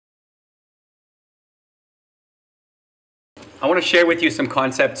I want to share with you some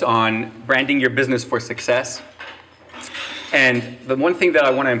concepts on branding your business for success. And the one thing that I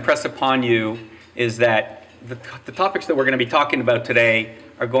want to impress upon you is that the topics that we're going to be talking about today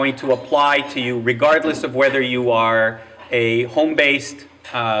are going to apply to you regardless of whether you are a home-based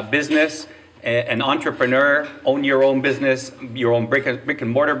business, an entrepreneur, own your own business, your own brick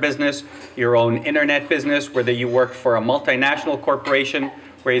and mortar business, your own internet business, whether you work for a multinational corporation,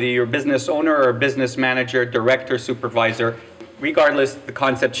 whether you're a business owner or a business manager, director, supervisor, regardless, the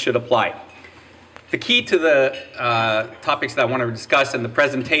concepts should apply. The key to the topics that I want to discuss in the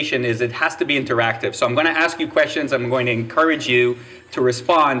presentation is it has to be interactive. So I'm going to ask you questions. I'm going to encourage you to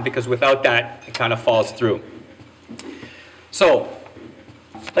respond because without that, it kind of falls through. So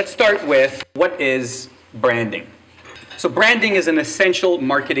let's start with what is branding. So branding is an essential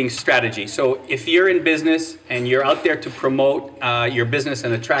marketing strategy. So if you're in business and you're out there to promote your business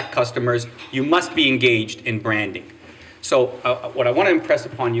and attract customers, you must be engaged in branding. So what I want to impress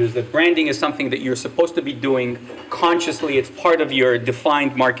upon you is that branding is something that you're supposed to be doing consciously. It's part of your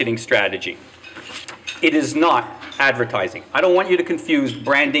defined marketing strategy. It is not advertising. I don't want you to confuse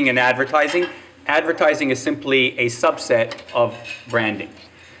branding and advertising. Advertising is simply a subset of branding.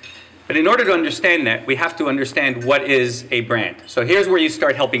 But in order to understand that, we have to understand what is a brand. So here's where you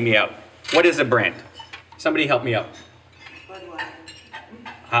start helping me out. What is a brand? Somebody help me out.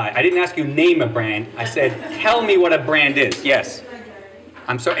 I didn't ask you name a brand. I said, tell me what a brand is. Yes.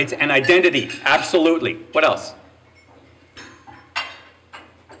 I'm sorry, it's an identity. Absolutely. What else?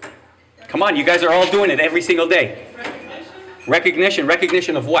 Come on, you guys are all doing it every single day. Recognition.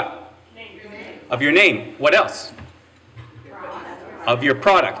 Recognition of what? Of your name. What else? Of your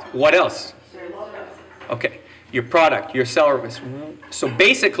product. What else? Okay. Your product, your service. So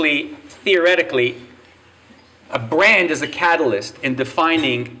basically, theoretically, a brand is a catalyst in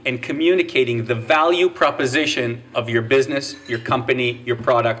defining and communicating the value proposition of your business, your company, your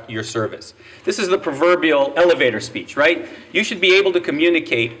product, your service. This is the proverbial elevator speech, right? You should be able to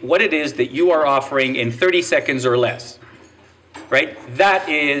communicate what it is that you are offering in 30 seconds or less, right? That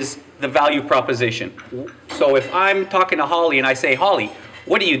is the value proposition. So if I'm talking to Holly and I say, Holly,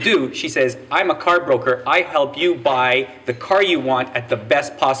 what do? She says, I'm a car broker. I help you buy the car you want at the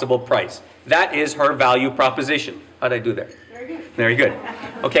best possible price. That is her value proposition. How did I do there? Very good. Very good.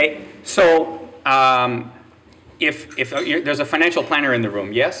 Okay, so if there's a financial planner in the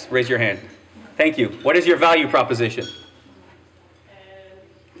room, yes? Raise your hand. Thank you. What is your value proposition?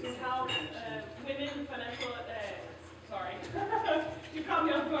 To help women financial, sorry. You caught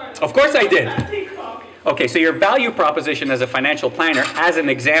me off guard. Of course I did. Okay, so your value proposition as a financial planner, as an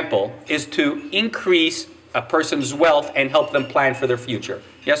example, is to increase a person's wealth and help them plan for their future.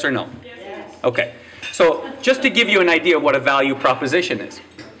 Yes or no? Yes. Okay, so just to give you an idea of what a value proposition is.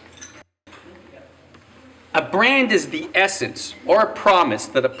 A brand is the essence or a promise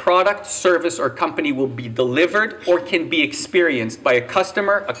that a product, service, or company will be delivered or can be experienced by a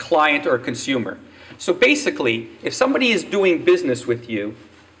customer, a client, or a consumer. So basically, if somebody is doing business with you,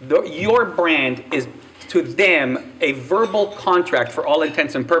 your brand is to them a verbal contract for all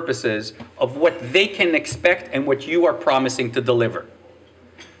intents and purposes of what they can expect and what you are promising to deliver.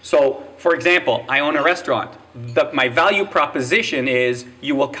 So, for example, I own a restaurant. My value proposition is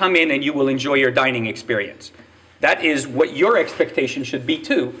you will come in and you will enjoy your dining experience. That is what your expectation should be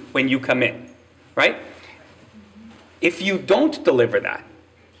too when you come in, right? If you don't deliver that,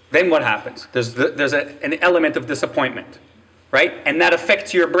 then what happens? There's an element of disappointment, right? And that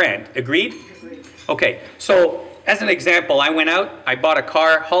affects your brand. Agreed? Okay, so as an example, I went out, I bought a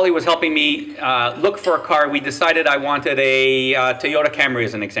car. Holly was helping me look for a car. We decided I wanted a Toyota Camry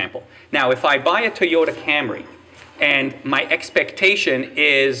as an example. Now, if I buy a Toyota Camry and my expectation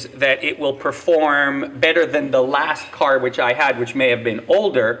is that it will perform better than the last car which I had, which may have been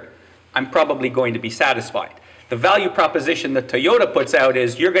older, I'm probably going to be satisfied. The value proposition that Toyota puts out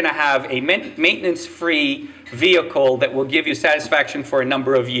is you're going to have a maintenance-free vehicle that will give you satisfaction for a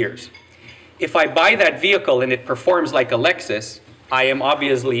number of years. If I buy that vehicle and it performs like a Lexus, I am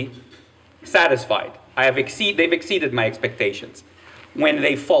obviously satisfied. They've exceeded my expectations. When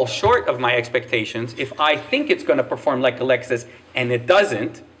they fall short of my expectations, if I think it's going to perform like a Lexus and it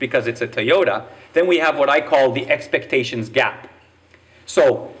doesn't because it's a Toyota, then we have what I call the expectations gap.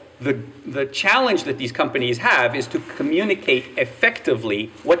 So the challenge that these companies have is to communicate effectively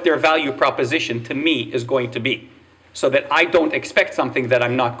what their value proposition to me is going to be so that I don't expect something that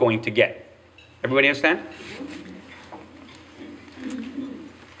I'm not going to get. Everybody understand?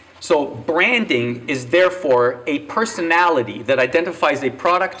 So branding is therefore a personality that identifies a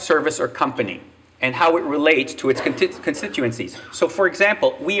product, service, or company and how it relates to its constituencies. So for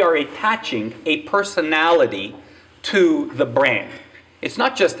example, we are attaching a personality to the brand. It's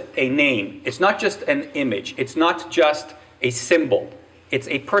not just a name. It's not just an image. It's not just a symbol. It's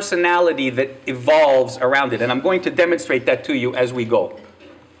a personality that evolves around it. And I'm going to demonstrate that to you as we go.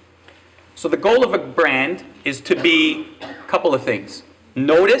 So the goal of a brand is to be a couple of things: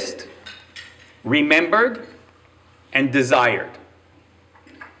 noticed, remembered, and desired.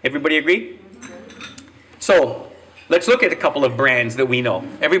 Everybody agree? So let's look at a couple of brands that we know.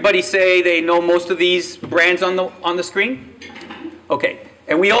 Everybody say they know most of these brands on the screen? Okay.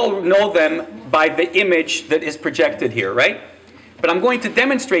 And we all know them by the image that is projected here, right? But I'm going to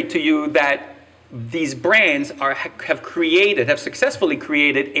demonstrate to you that these brands have successfully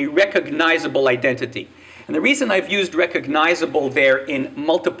created a recognizable identity. And the reason I've used recognizable there in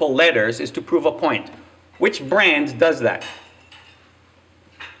multiple letters is to prove a point. Which brand does that?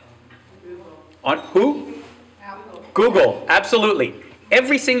 On who? Google, absolutely.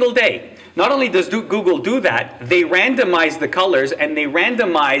 Every single day. Not only does Google do that, they randomize the colors and they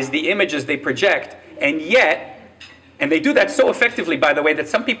randomize the images they project, and they do that so effectively, by the way, that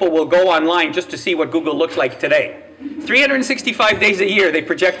some people will go online just to see what Google looks like today. 365 days a year, they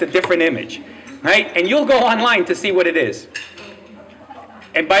project a different image, right? And you'll go online to see what it is.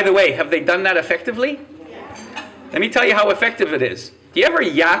 And by the way, have they done that effectively? Let me tell you how effective it is. Do you ever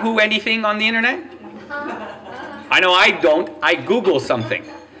Yahoo anything on the internet? I know I don't. I Google something.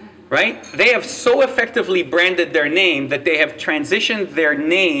 Right? They have so effectively branded their name that they have transitioned their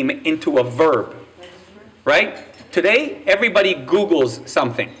name into a verb. Right? Today, everybody Googles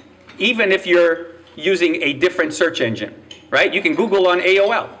something, even if you're using a different search engine. Right? You can Google on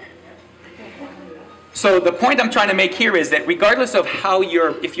AOL. So the point I'm trying to make here is that regardless of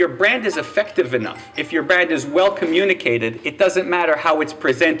if your brand is effective enough, if your brand is well communicated, it doesn't matter how it's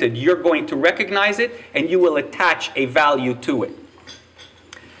presented. You're going to recognize it and you will attach a value to it.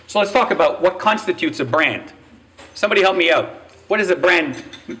 So let's talk about what constitutes a brand. Somebody help me out. What does a brand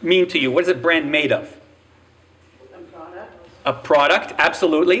mean to you? What is a brand made of? A product. A product,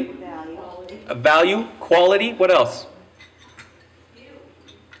 absolutely. Value. A value, quality, what else?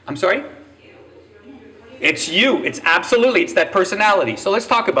 I'm sorry? It's you. It's absolutely, it's that personality. So let's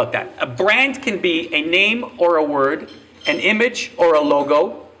talk about that. A brand can be a name or a word, an image or a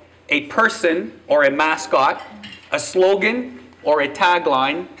logo, a person or a mascot, a slogan or a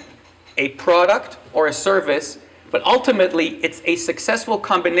tagline, a product or a service, but ultimately it's a successful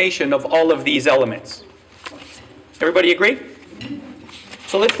combination of all of these elements. Everybody agree?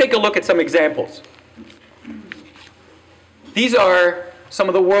 So let's take a look at some examples. These are some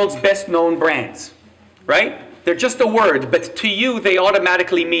of the world's best known brands, right? They're just a word, but to you they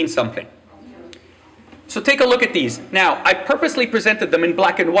automatically mean something. So take a look at these. Now, I purposely presented them in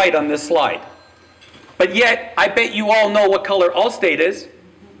black and white on this slide. But yet, I bet you all know what color Allstate is.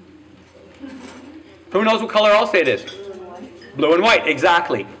 Who knows what color Allstate is? Blue and white,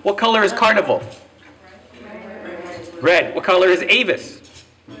 exactly. What color is Carnival? Red. What color is Avis?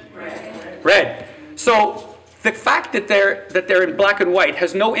 Red. So the fact that they're in black and white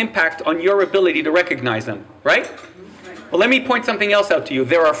has no impact on your ability to recognize them, right? Well, let me point something else out to you.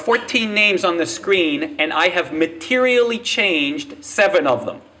 There are 14 names on the screen, and I have materially changed 7 of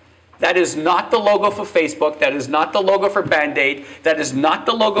them. That is not the logo for Facebook. That is not the logo for Band-Aid. That is not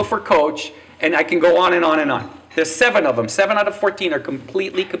the logo for Coach. And I can go on and on and on. There's 7 of them. 7 out of 14 are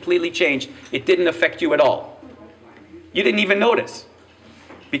completely changed. It didn't affect you at all. You didn't even notice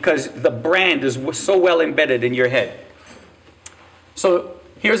because the brand is so well embedded in your head. So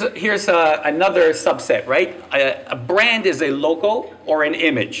here's another subset, right? A brand is a logo or an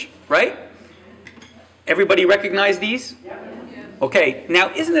image, right? Everybody recognize these? Okay,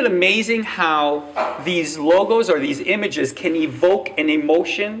 now isn't it amazing how these logos or these images can evoke an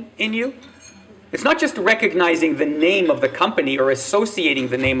emotion in you? It's not just recognizing the name of the company or associating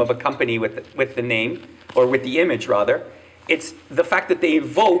the name of a company with the name, or with the image rather. It's the fact that they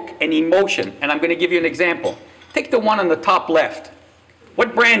evoke an emotion. And I'm going to give you an example. Take the one on the top left.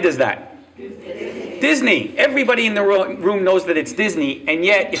 What brand is that? Disney. Everybody in the room knows that it's Disney, and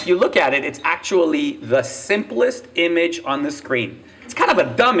yet if you look at it, it's actually the simplest image on the screen. It's kind of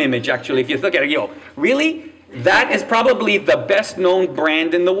a dumb image actually if you look at it. Really? That is probably the best known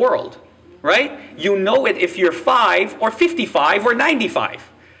brand in the world, right? You know it if you're 5 or 55 or 95.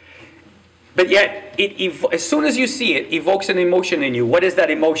 But yet, as soon as you see it, evokes an emotion in you. What is that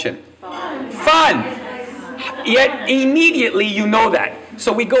emotion? Fun. Yet immediately you know that.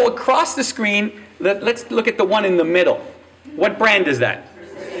 So we go across the screen. Let's look at the one in the middle. What brand is that?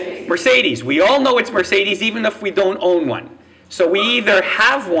 Mercedes. We all know it's Mercedes even if we don't own one. So we either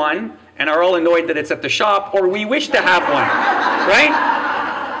have one and are all annoyed that it's at the shop, or we wish to have one. Right?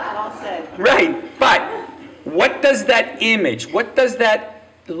 All said. Right. But What does that image, what does that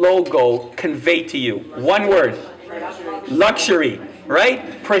logo convey to you? One word. Luxury,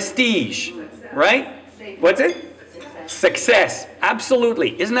 right? Prestige, right? What's it? Success.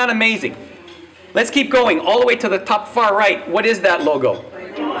 Absolutely. Isn't that amazing? Let's keep going all the way to the top far right. What is that logo?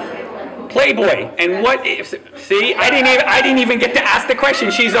 Playboy. And what if, see, I didn't even get to ask the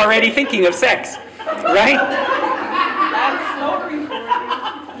question. She's already thinking of sex, right?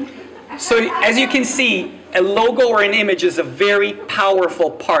 So as you can see, a logo or an image is a very powerful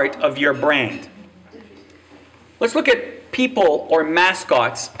part of your brand. Let's look at people or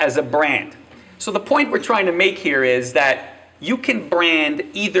mascots as a brand. So the point we're trying to make here is that you can brand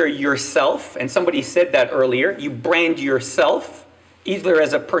either yourself, and somebody said that earlier, you brand yourself either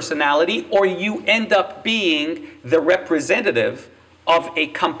as a personality or you end up being the representative of a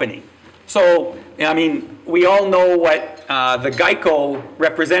company. So, I mean, we all know what the Geico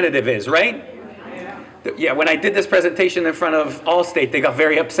representative is, right? Yeah, when I did this presentation in front of Allstate, they got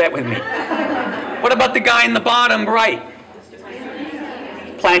very upset with me. What about the guy in the bottom right?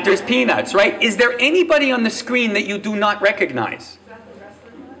 Planters Peanuts, right? Is there anybody on the screen that you do not recognize?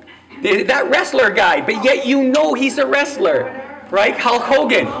 That wrestler guy, but yet you know he's a wrestler, right? Hulk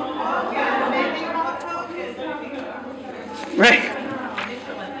Hogan. Right?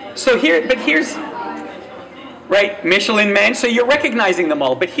 So here's, right, Michelin Man, so you're recognizing them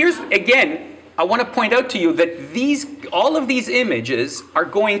all. But here's, again, I want to point out to you that all of these images are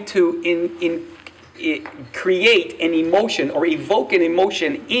going to create an emotion or evoke an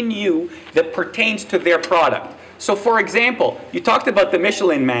emotion in you that pertains to their product. So for example, you talked about the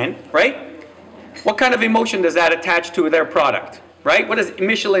Michelin Man, right? What kind of emotion does that attach to their product, right? What does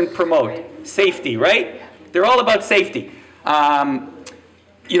Michelin promote? Safety, right? They're all about safety.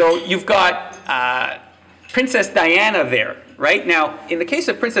 You know, you've got Princess Diana there, right? Now, in the case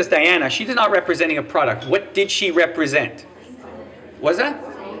of Princess Diana, she's not representing a product. What did she represent? Was that?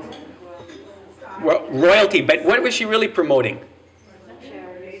 Royalty, but what was she really promoting?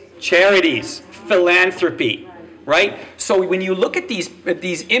 Charities, philanthropy, right? So when you look at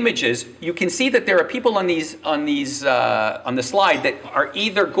these images, you can see that there are people on the slide that are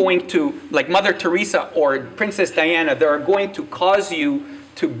either going to, like Mother Teresa or Princess Diana, that are going to cause you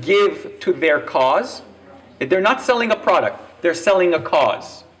to give to their cause. They're not selling a product, they're selling a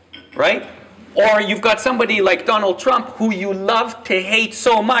cause, right? Or you've got somebody like Donald Trump who you love to hate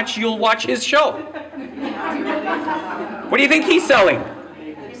so much you'll watch his show. What do you think he's selling?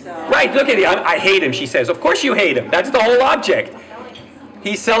 Right, look at him. I hate him, she says. Of course you hate him. That's the whole object.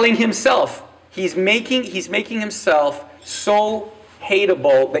 He's selling himself. He's making himself so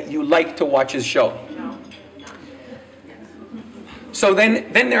hateable that you like to watch his show. So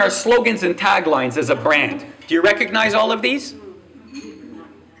then there are slogans and taglines as a brand. Do you recognize all of these?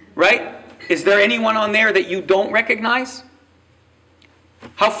 Right? Is there anyone on there that you don't recognize?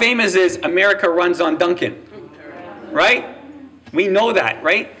 How famous is America Runs on Duncan? Right? We know that,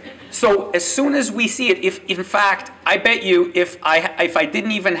 right? So as soon as we see it, if in fact, I bet you if I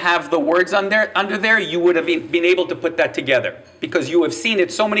didn't even have the words under there, you would have been able to put that together because you have seen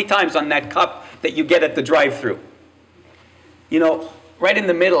it so many times on that cup that you get at the drive-thru. You know, right in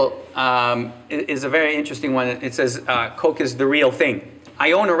the middle is a very interesting one. It says, Coke is the real thing.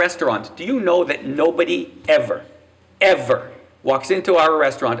 I own a restaurant. Do you know that nobody ever walks into our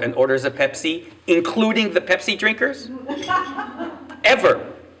restaurant and orders a Pepsi, including the Pepsi drinkers?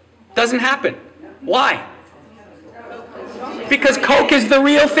 Ever. Doesn't happen. Why? Because Coke is the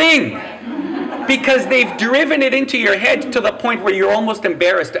real thing. Because they've driven it into your head to the point where you're almost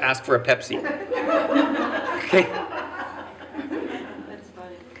embarrassed to ask for a Pepsi. Okay?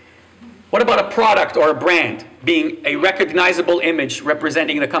 What about a product or a brand being a recognizable image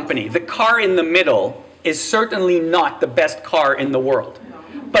representing the company? The car in the middle is certainly not the best car in the world,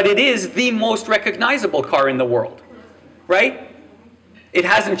 but it is the most recognizable car in the world, right? It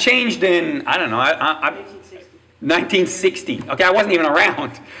hasn't changed in, I don't know, 1960. Okay, I wasn't even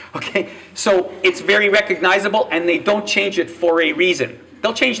around. Okay, so it's very recognizable and they don't change it for a reason.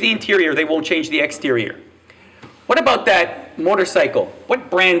 They'll change the interior, they won't change the exterior. What about that motorcycle? What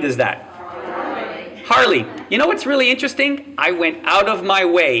brand is that? Harley. You know what's really interesting? I went out of my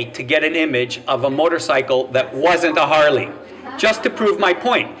way to get an image of a motorcycle that wasn't a Harley, just to prove my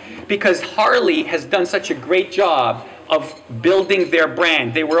point. Because Harley has done such a great job of building their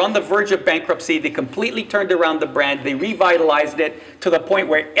brand. They were on the verge of bankruptcy. They completely turned around the brand. They revitalized it to the point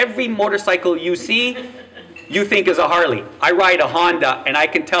where every motorcycle you see, you think is a Harley. I ride a Honda, and I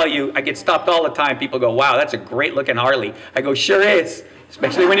can tell you, I get stopped all the time. People go, wow, that's a great looking Harley. I go, sure is.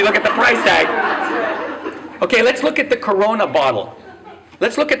 Especially when you look at the price tag. Okay, let's look at the Corona bottle.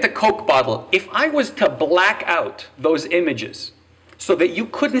 Let's look at the Coke bottle. If I was to black out those images so that you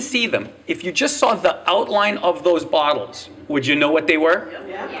couldn't see them, if you just saw the outline of those bottles, would you know what they were?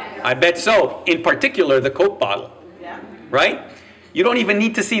 Yeah. I bet so. In particular, the Coke bottle, Yeah. right? You don't even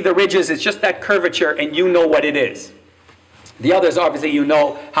need to see the ridges. It's just that curvature, and you know what it is. The others, obviously, you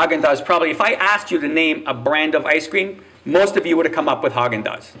know. Haagen-Dazs probably. If I asked you to name a brand of ice cream, most of you would have come up with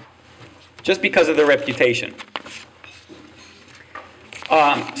Haagen-Dazs, just because of their reputation.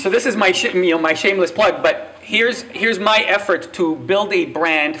 So this is my my shameless plug, but here's my effort to build a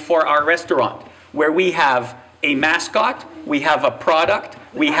brand for our restaurant, where we have a mascot, we have a product,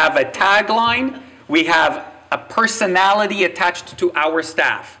 we have a tagline, we have a personality attached to our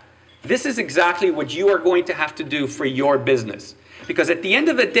staff. This is exactly what you are going to have to do for your business. Because at the end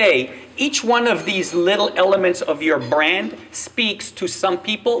of the day, each one of these little elements of your brand speaks to some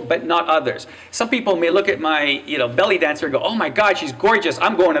people, but not others. Some people may look at my belly dancer and go, oh my God, she's gorgeous,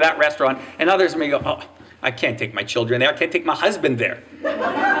 I'm going to that restaurant. And others may go, oh, I can't take my children there, I can't take my husband there.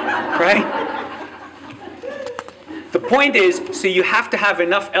 Right? The point is, so you have to have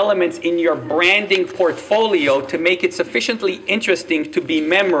enough elements in your branding portfolio to make it sufficiently interesting to be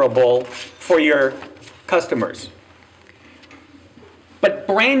memorable for your customers. But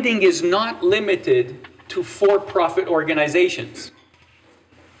branding is not limited to for-profit organizations.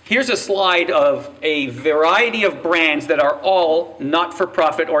 Here's a slide of a variety of brands that are all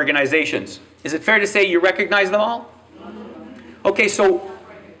not-for-profit organizations. Is it fair to say you recognize them all? Okay, so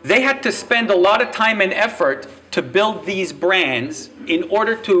they had to spend a lot of time and effort to build these brands in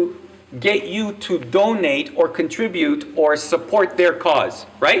order to get you to donate or contribute or support their cause,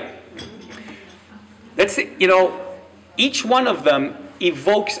 right? Let's see, each one of them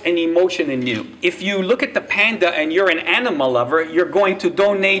evokes an emotion in you. If you look at the panda and you're an animal lover, you're going to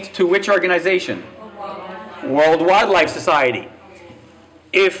donate to which organization? World Wildlife Society.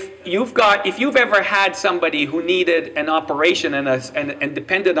 If you've ever had somebody who needed an operation and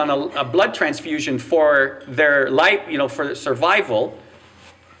depended on a blood transfusion for their life, for survival,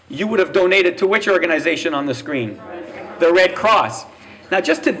 you would have donated to which organization on the screen? The Red Cross. Now,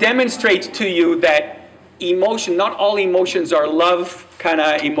 just to demonstrate to you that emotion, not all emotions are love kind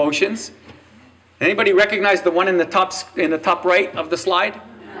of emotions. Anybody recognize the one in the top right of the slide?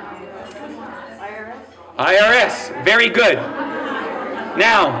 IRS. Very good.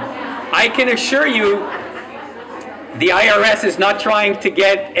 Now, I can assure you the IRS is not trying to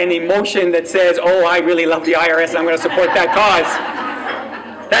get an emotion that says, oh, I really love the IRS, I'm going to support that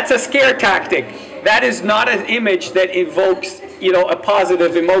cause. That's a scare tactic. That is not an image that evokes, a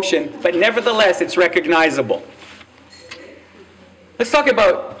positive emotion, but nevertheless, it's recognizable. Let's talk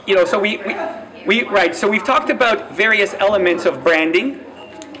about, so we've talked about various elements of branding.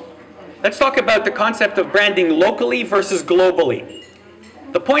 Let's talk about the concept of branding locally versus globally.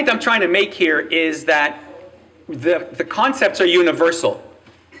 The point I'm trying to make here is that the concepts are universal.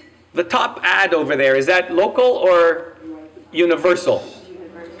 The top ad over there, is that local or universal?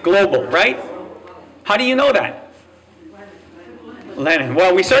 Global, right? How do you know that? Lenin.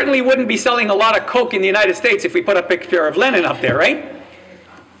 Well, we certainly wouldn't be selling a lot of Coke in the United States if we put a picture of Lenin up there, right?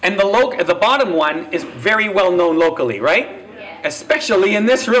 And the bottom one is very well known locally, right? Especially in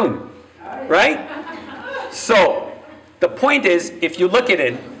this room, right? So, the point is, if you look at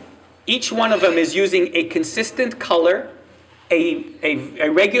it, each one of them is using a consistent color, a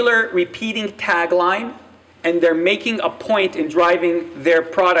regular repeating tagline, and they're making a point in driving their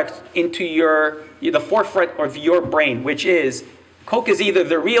product into the forefront of your brain, which is, Coke is either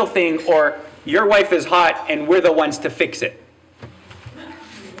the real thing or your wife is hot and we're the ones to fix it.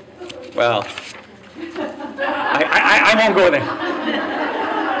 Well, I won't go there.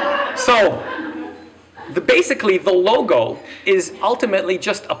 So, basically, the logo is ultimately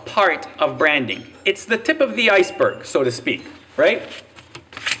just a part of branding. It's the tip of the iceberg, so to speak, right?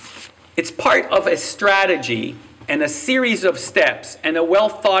 It's part of a strategy and a series of steps and a well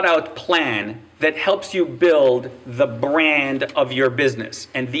thought out plan that helps you build the brand of your business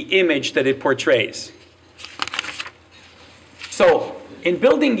and the image that it portrays. So, in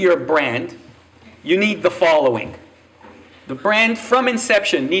building your brand, you need the following. The brand from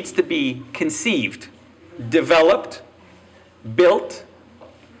inception needs to be conceived, developed, built,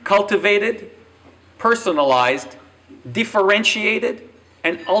 cultivated, personalized, differentiated,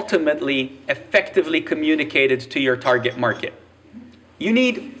 and ultimately effectively communicated to your target market. You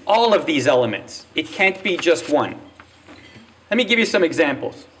need all of these elements. It can't be just one. Let me give you some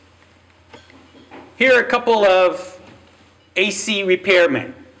examples. Here are a couple of AC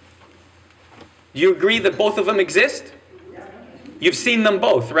repairmen. Do you agree that both of them exist? You've seen them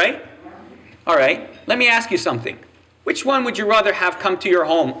both, right? All right. Let me ask you something. Which one would you rather have come to your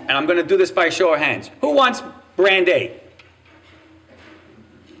home? And I'm going to do this by a show of hands. Who wants brand A?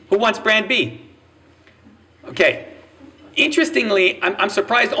 Who wants brand B? Okay. Interestingly, I'm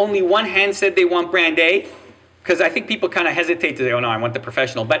surprised only one hand said they want brand A, because I think people kind of hesitate to say, oh no, I want the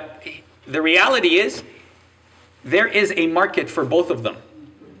professional. But the reality is, there is a market for both of them,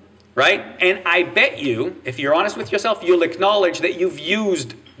 right? And I bet you, if you're honest with yourself, you'll acknowledge that you've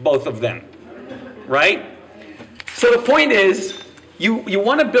used both of them, right? So the point is, you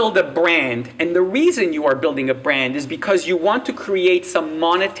want to build a brand, and the reason you are building a brand is because you want to create some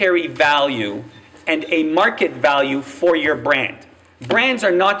monetary value and a market value for your brand. Brands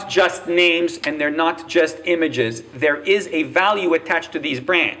are not just names and they're not just images. There is a value attached to these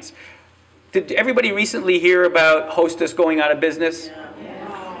brands. Did everybody recently hear about Hostess going out of business?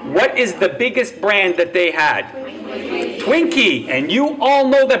 What is the biggest brand that they had? Twinkie. And you all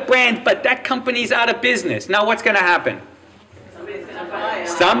know the brand, but that company's out of business. Now what's going to happen?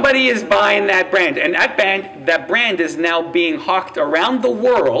 Somebody is buying that brand. And that brand is now being hawked around the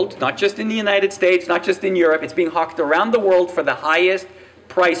world, not just in the United States, not just in Europe. It's being hawked around the world for the highest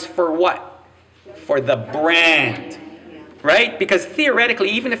price for what? For the brand. Right? Because theoretically,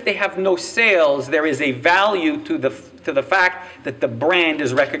 even if they have no sales, there is a value to the fact that the brand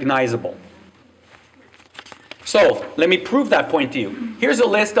is recognizable. So, let me prove that point to you. Here's a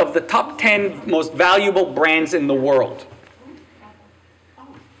list of the top 10 most valuable brands in the world.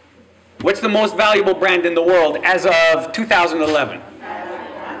 What's the most valuable brand in the world as of 2011?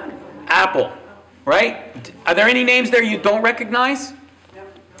 Apple. Right? Are there any names there you don't recognize?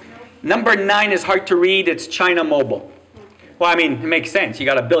 Number 9 is hard to read. It's China Mobile. Well, I mean, it makes sense. You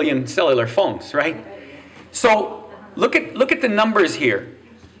got 1 billion cellular phones, right? So look at the numbers here.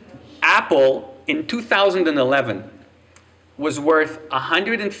 Apple in 2011 was worth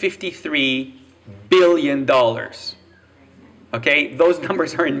 $153 billion. Okay, those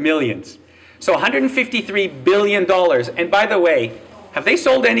numbers are in millions. So $153 billion. And by the way, have they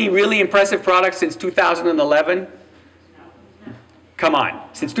sold any really impressive products since 2011? Come on.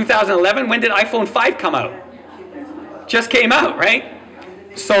 Since 2011, when did iPhone 5 come out? Just came out, right?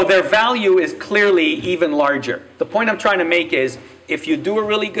 So their value is clearly even larger. The point I'm trying to make is, if you do a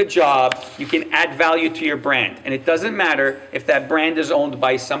really good job, you can add value to your brand. And it doesn't matter if that brand is owned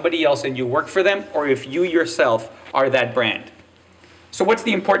by somebody else and you work for them, or if you yourself are that brand. So what's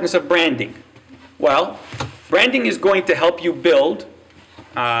the importance of branding? Well, branding is going to help you build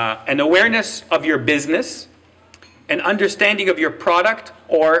an awareness of your business, an understanding of your product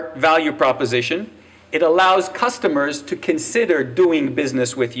or value proposition. It allows customers to consider doing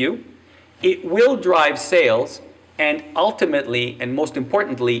business with you. It will drive sales, and ultimately, and most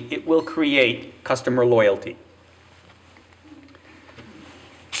importantly, it will create customer loyalty.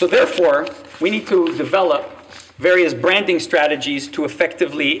 So therefore, we need to develop various branding strategies to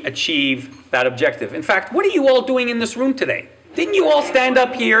effectively achieve that objective. In fact, what are you all doing in this room today? Didn't you all stand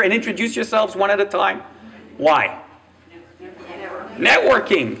up here and introduce yourselves one at a time? Why?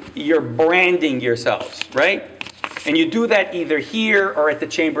 Networking. You're branding yourselves, right? And you do that either here or at the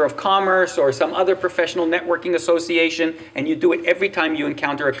Chamber of Commerce or some other professional networking association, and you do it every time you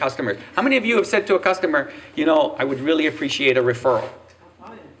encounter a customer. How many of you have said to a customer, you know, I would really appreciate a referral?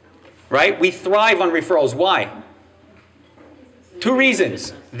 Right? We thrive on referrals. Why? 2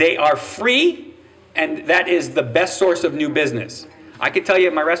 reasons. They are free, and that is the best source of new business. I can tell you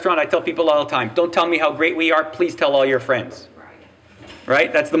at my restaurant, I tell people all the time, don't tell me how great we are, please tell all your friends.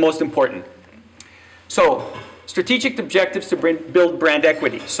 Right? That's the most important. So, strategic objectives to build brand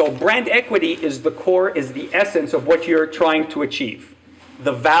equity. So brand equity is the core, is the essence of what you're trying to achieve.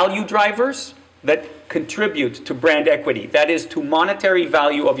 The value drivers that contribute to brand equity, that is to monetary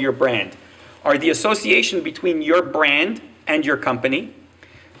value of your brand, are the association between your brand and your company,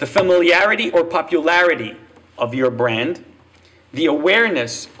 the familiarity or popularity of your brand, the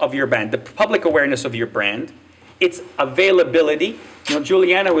awareness of your brand, the public awareness of your brand, its availability. You know,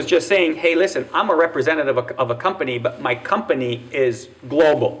 Juliana was just saying, hey, listen, I'm a representative of a company, but my company is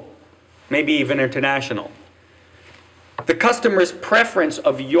global, maybe even international. The customer's preference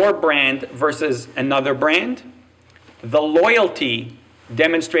of your brand versus another brand, the loyalty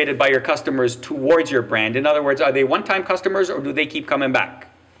demonstrated by your customers towards your brand. In other words, are they one-time customers or do they keep coming back?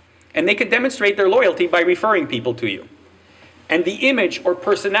 And they can demonstrate their loyalty by referring people to you. And the image or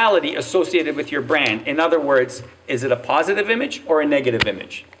personality associated with your brand. In other words, is it a positive image or a negative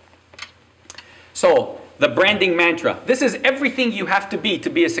image? So, the branding mantra. This is everything you have to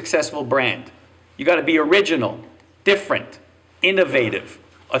be a successful brand. You got to be original, different, innovative,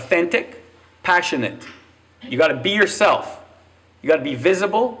 authentic, passionate. You got to be yourself. You got to be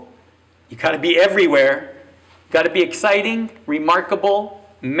visible. You got to be everywhere. Got to be exciting, remarkable,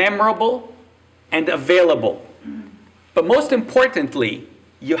 memorable, and available. But most importantly,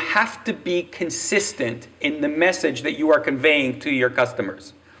 you have to be consistent in the message that you are conveying to your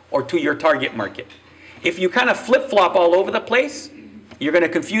customers or to your target market. If you kind of flip-flop all over the place, you're going to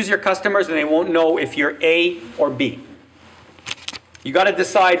confuse your customers and they won't know if you're A or B. You got to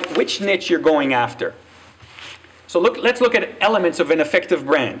decide which niche you're going after. So let's look at elements of an effective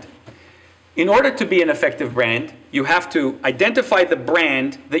brand. In order to be an effective brand, you have to identify the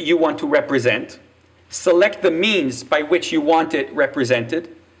brand that you want to represent, select the means by which you want it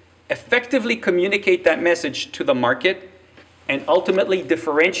represented, effectively communicate that message to the market, and ultimately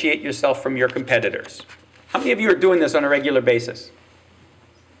differentiate yourself from your competitors. How many of you are doing this on a regular basis?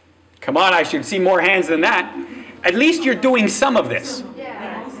 Come on, I should see more hands than that. At least you're doing some of this,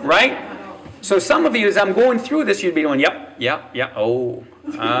 right? So some of you, as I'm going through this, you'd be going, yep, oh,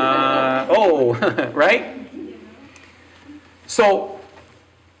 right? So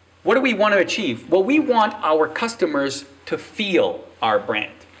what do we want to achieve? Well, we want our customers to feel our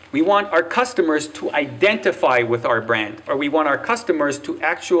brand. We want our customers to identify with our brand, or we want our customers to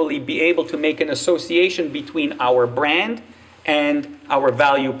actually be able to make an association between our brand and our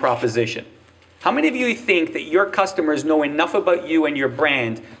value proposition. How many of you think that your customers know enough about you and your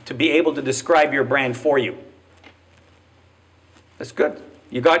brand to be able to describe your brand for you? That's good.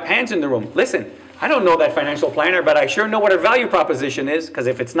 You got hands in the room. Listen, I don't know that financial planner, but I sure know what her value proposition is, because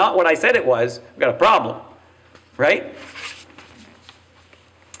if it's not what I said it was, we've got a problem, right?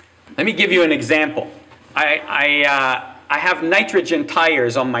 Let me give you an example. I have nitrogen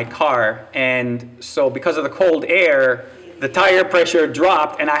tires on my car, and so because of the cold air, the tire pressure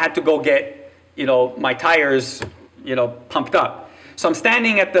dropped, and I had to go get, my tires, pumped up. So I'm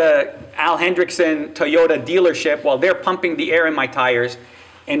standing at the Al Hendrickson Toyota dealership while they're pumping the air in my tires,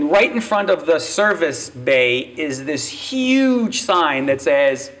 and right in front of the service bay is this huge sign that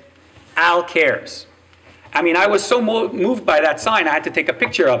says, Al Cares. I mean, I was so moved by that sign, I had to take a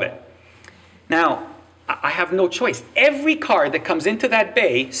picture of it. Now, I have no choice. Every car that comes into that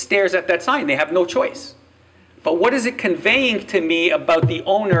bay stares at that sign. They have no choice. But what is it conveying to me about the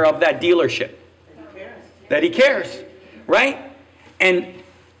owner of that dealership? That he cares, right? And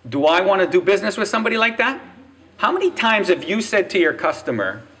do I want to do business with somebody like that? How many times have you said to your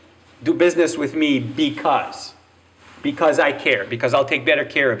customer, do business with me because I care, because I'll take better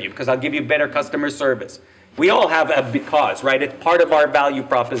care of you, because I'll give you better customer service? We all have a because, right? It's part of our value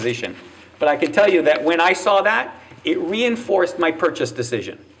proposition. But I can tell you that when I saw that, it reinforced my purchase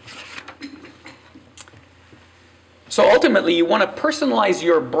decision. So ultimately, you want to personalize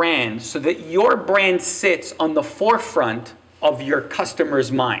your brand so that your brand sits on the forefront of your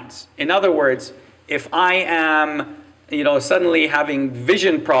customers' minds. In other words, if I am, suddenly having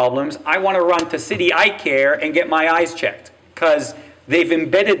vision problems, I want to run to City Eye Care and get my eyes checked because they've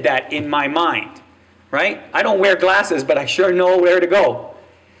embedded that in my mind, right? I don't wear glasses, but I sure know where to go.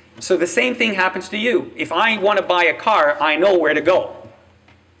 So the same thing happens to you. If I want to buy a car, I know where to go,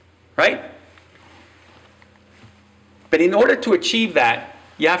 right? But in order to achieve that,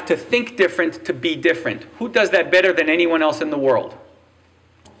 you have to think different to be different. Who does that better than anyone else in the world?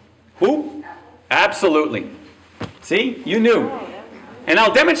 Who? Absolutely. See? You knew. And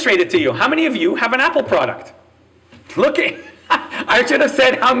I'll demonstrate it to you. How many of you have an Apple product? Look at I should have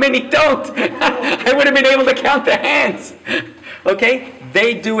said how many don't. I would have been able to count the hands. Okay?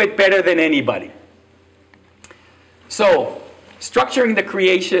 They do it better than anybody. So, structuring the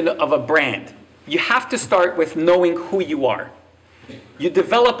creation of a brand. You have to start with knowing who you are. You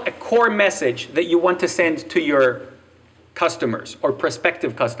develop a core message that you want to send to your customers or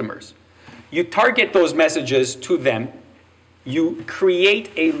prospective customers. You target those messages to them. You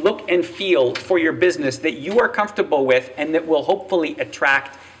create a look and feel for your business that you are comfortable with and that will hopefully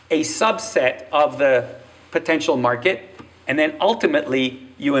attract a subset of the potential market. And then ultimately,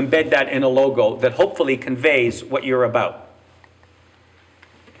 you embed that in a logo that hopefully conveys what you're about.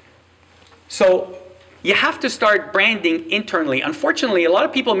 So you have to start branding internally. Unfortunately, a lot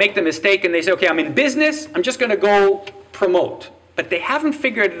of people make the mistake and they say, okay, I'm in business, I'm just going to go promote. But they haven't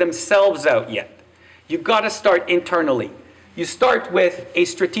figured themselves out yet. You've got to start internally. You start with a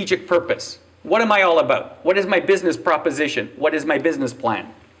strategic purpose. What am I all about? What is my business proposition? What is my business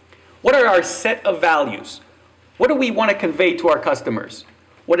plan? What are our set of values? What do we want to convey to our customers?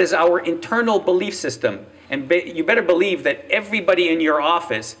 What is our internal belief system? And you better believe that everybody in your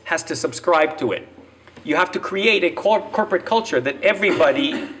office has to subscribe to it. You have to create a corporate culture that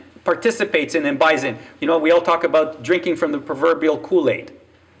everybody participates in and buys in. We all talk about drinking from the proverbial Kool-Aid,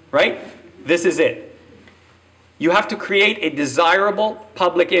 right? This is it. You have to create a desirable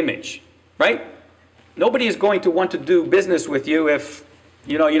public image, right? Nobody is going to want to do business with you if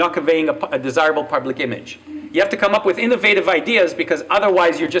you're not conveying a desirable public image. You have to come up with innovative ideas because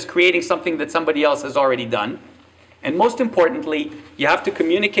otherwise you're just creating something that somebody else has already done. And most importantly, you have to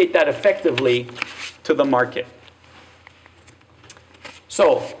communicate that effectively to the market.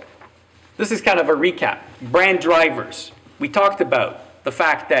 So, this is kind of a recap. Brand drivers. We talked about the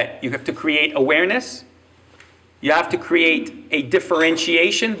fact that you have to create awareness. You have to create a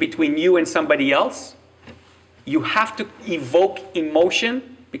differentiation between you and somebody else. You have to evoke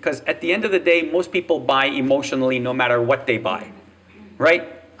emotion because at the end of the day, most people buy emotionally no matter what they buy, right?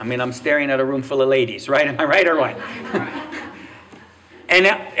 I mean, I'm staring at a room full of ladies, right? Am I right or what?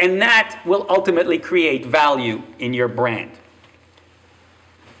 and that will ultimately create value in your brand.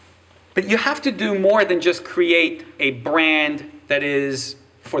 But you have to do more than just create a brand that is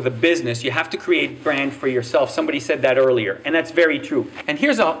for the business. You have to create brand for yourself. Somebody said that earlier, and that's very true. And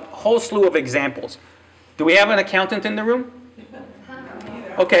here's a whole slew of examples. Do we have an accountant in the room?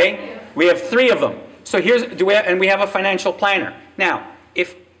 Okay, we have 3 of them. So and we have a financial planner. Now,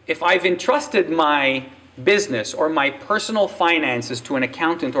 if I've entrusted my business or my personal finances to an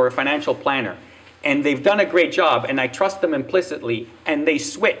accountant or a financial planner, and they've done a great job, and I trust them implicitly, and they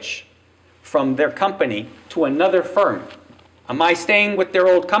switch from their company to another firm, am I staying with their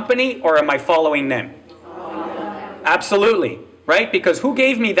old company or am I following them? Absolutely, right? Because who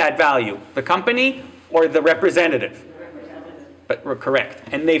gave me that value? The company or the representative? But we're correct.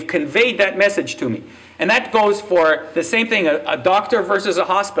 And they've conveyed that message to me. And that goes for the same thing, a doctor versus a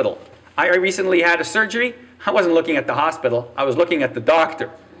hospital. I recently had a surgery. I wasn't looking at the hospital. I was looking at the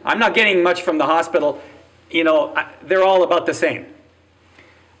doctor. I'm not getting much from the hospital. They're all about the same.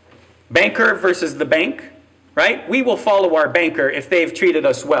 Banker versus the bank, right? We will follow our banker if they've treated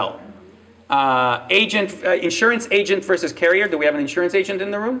us well. Insurance agent versus carrier. Do we have an insurance agent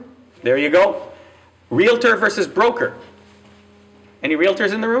in the room? There you go. Realtor versus broker. Any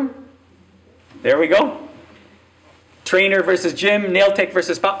realtors in the room? There we go. Trainer versus gym, nail tech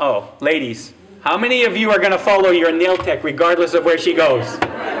versus spa. Oh, ladies, how many of you are going to follow your nail tech regardless of where she goes?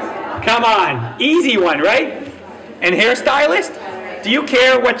 Come on, easy one, right? And hairstylist? Do you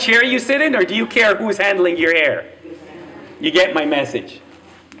care what chair you sit in or do you care who's handling your hair? You get my message.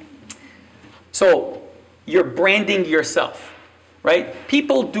 So, you're branding yourself, right?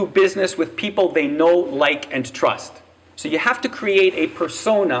 People do business with people they know, like, and trust. So you have to create a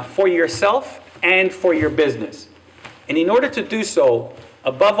persona for yourself and for your business. And in order to do so,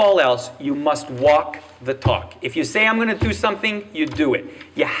 above all else, you must walk the talk. If you say, I'm going to do something, you do it.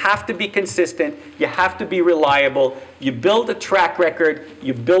 You have to be consistent. You have to be reliable. You build a track record.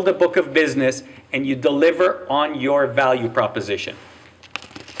 You build a book of business. And you deliver on your value proposition.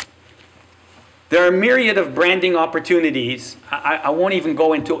 There are a myriad of branding opportunities. I won't even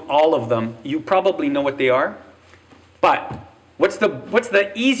go into all of them. You probably know what they are. But what's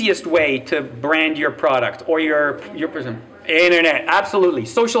the easiest way to brand your product or your person? Internet, absolutely.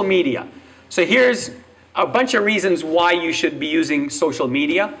 Social media. So here's a bunch of reasons why you should be using social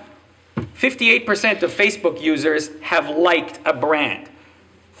media. 58% of Facebook users have liked a brand.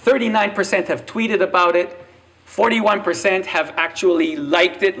 39% have tweeted about it. 41% have actually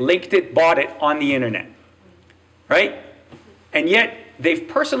liked it, linked it, bought it on the internet. Right? And yet, they've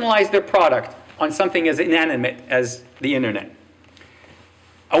personalized their product on something as inanimate as the internet.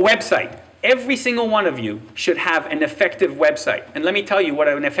 A website. Every single one of you should have an effective website. And let me tell you what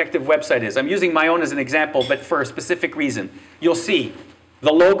an effective website is. I'm using my own as an example, but for a specific reason. You'll see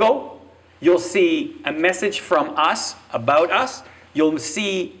the logo. You'll see a message from us, about us. You'll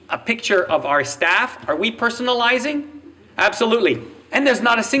see a picture of our staff. Are we personalizing? Absolutely. And there's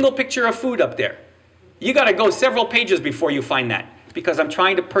not a single picture of food up there. You got to go several pages before you find that, because I'm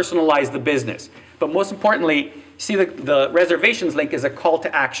trying to personalize the business. But most importantly, see the reservations link is a call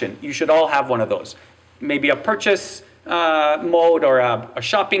to action. You should all have one of those. Maybe a purchase mode or a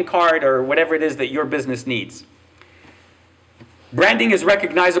shopping cart or whatever it is that your business needs. Branding is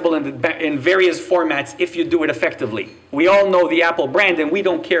recognizable in various formats if you do it effectively. We all know the Apple brand and we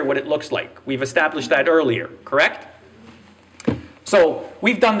don't care what it looks like. We've established that earlier, correct? So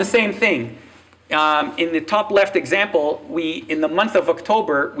we've done the same thing. In the top left example, in the month of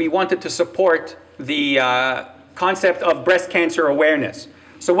October, we wanted to support the concept of breast cancer awareness.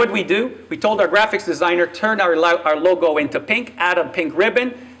 So what we do, we told our graphics designer, turn our logo into pink, add a pink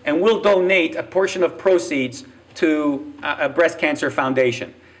ribbon, and we'll donate a portion of proceeds to a breast cancer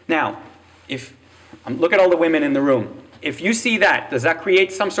foundation. Now, look at all the women in the room. If you see that, does that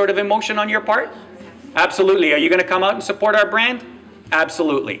create some sort of emotion on your part? Absolutely. Are you going to come out and support our brand?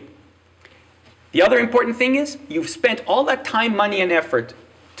 Absolutely. The other important thing is, you've spent all that time, money, and effort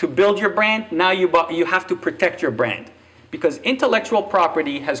to build your brand, now you have to protect your brand. Because intellectual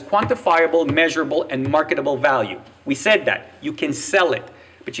property has quantifiable, measurable, and marketable value. We said that. You can sell it,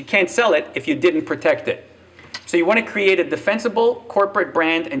 but you can't sell it if you didn't protect it. So you want to create a defensible corporate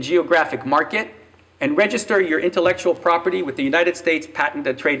brand and geographic market and register your intellectual property with the United States Patent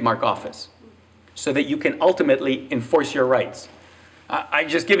and Trademark Office so that you can ultimately enforce your rights. I'm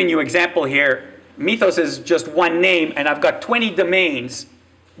just giving you an example here. Mythos is just one name, and I've got 20 domains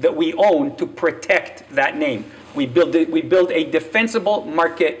that we own to protect that name. We build a defensible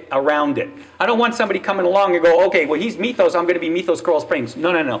market around it. I don't want somebody coming along and go, okay, well, he's Mythos, I'm going to be Mythos Coral Springs.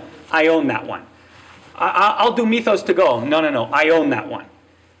 No, no, no. I own that one. I'll do Mythos to go. No, no, no. I own that one.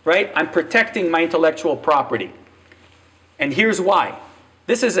 Right? I'm protecting my intellectual property. And here's why.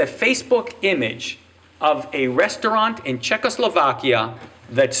 This is a Facebook image of a restaurant in Czechoslovakia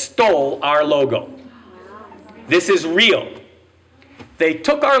that stole our logo. This is real. They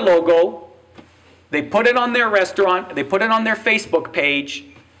took our logo, they put it on their restaurant, they put it on their Facebook page,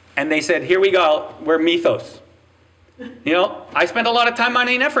 and they said, here we go, we're Mythos. You know, I spent a lot of time,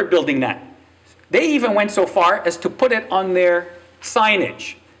 money, and effort building that. They even went so far as to put it on their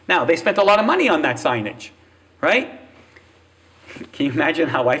signage. Now, they spent a lot of money on that signage, right? Can you imagine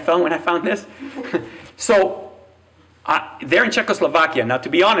how I felt when I found this? So, they're in Czechoslovakia. Now, to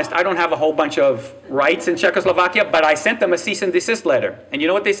be honest, I don't have a whole bunch of rights in Czechoslovakia, but I sent them a cease and desist letter. And you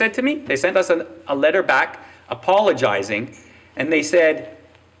know what they said to me? They sent us a letter back apologizing, and they said,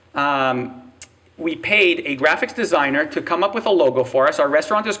 we paid a graphics designer to come up with a logo for us. Our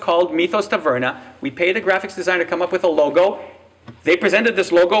restaurant is called Mythos Taverna. We paid a graphics designer to come up with a logo. They presented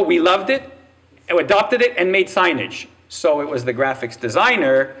this logo. We loved it, adopted it, and made signage. So it was the graphics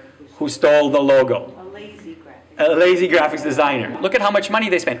designer who stole the logo. A lazy graphics designer. Look at how much money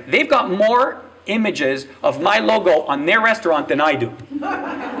they spent. They've got more images of my logo on their restaurant than I do.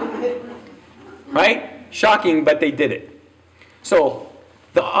 Right? Shocking, but they did it. So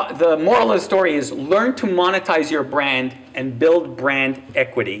the moral of the story is learn to monetize your brand and build brand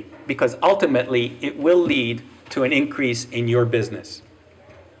equity, because ultimately it will lead to an increase in your business.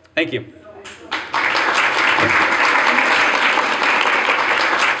 Thank you.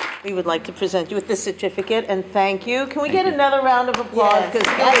 We would like to present you with this certificate and thank you. Can we get another round of applause? Because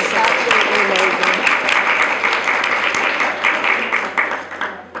that is absolutely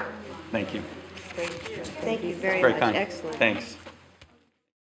amazing. Thank you. Thank you very Very much. kind. Excellent. Thanks.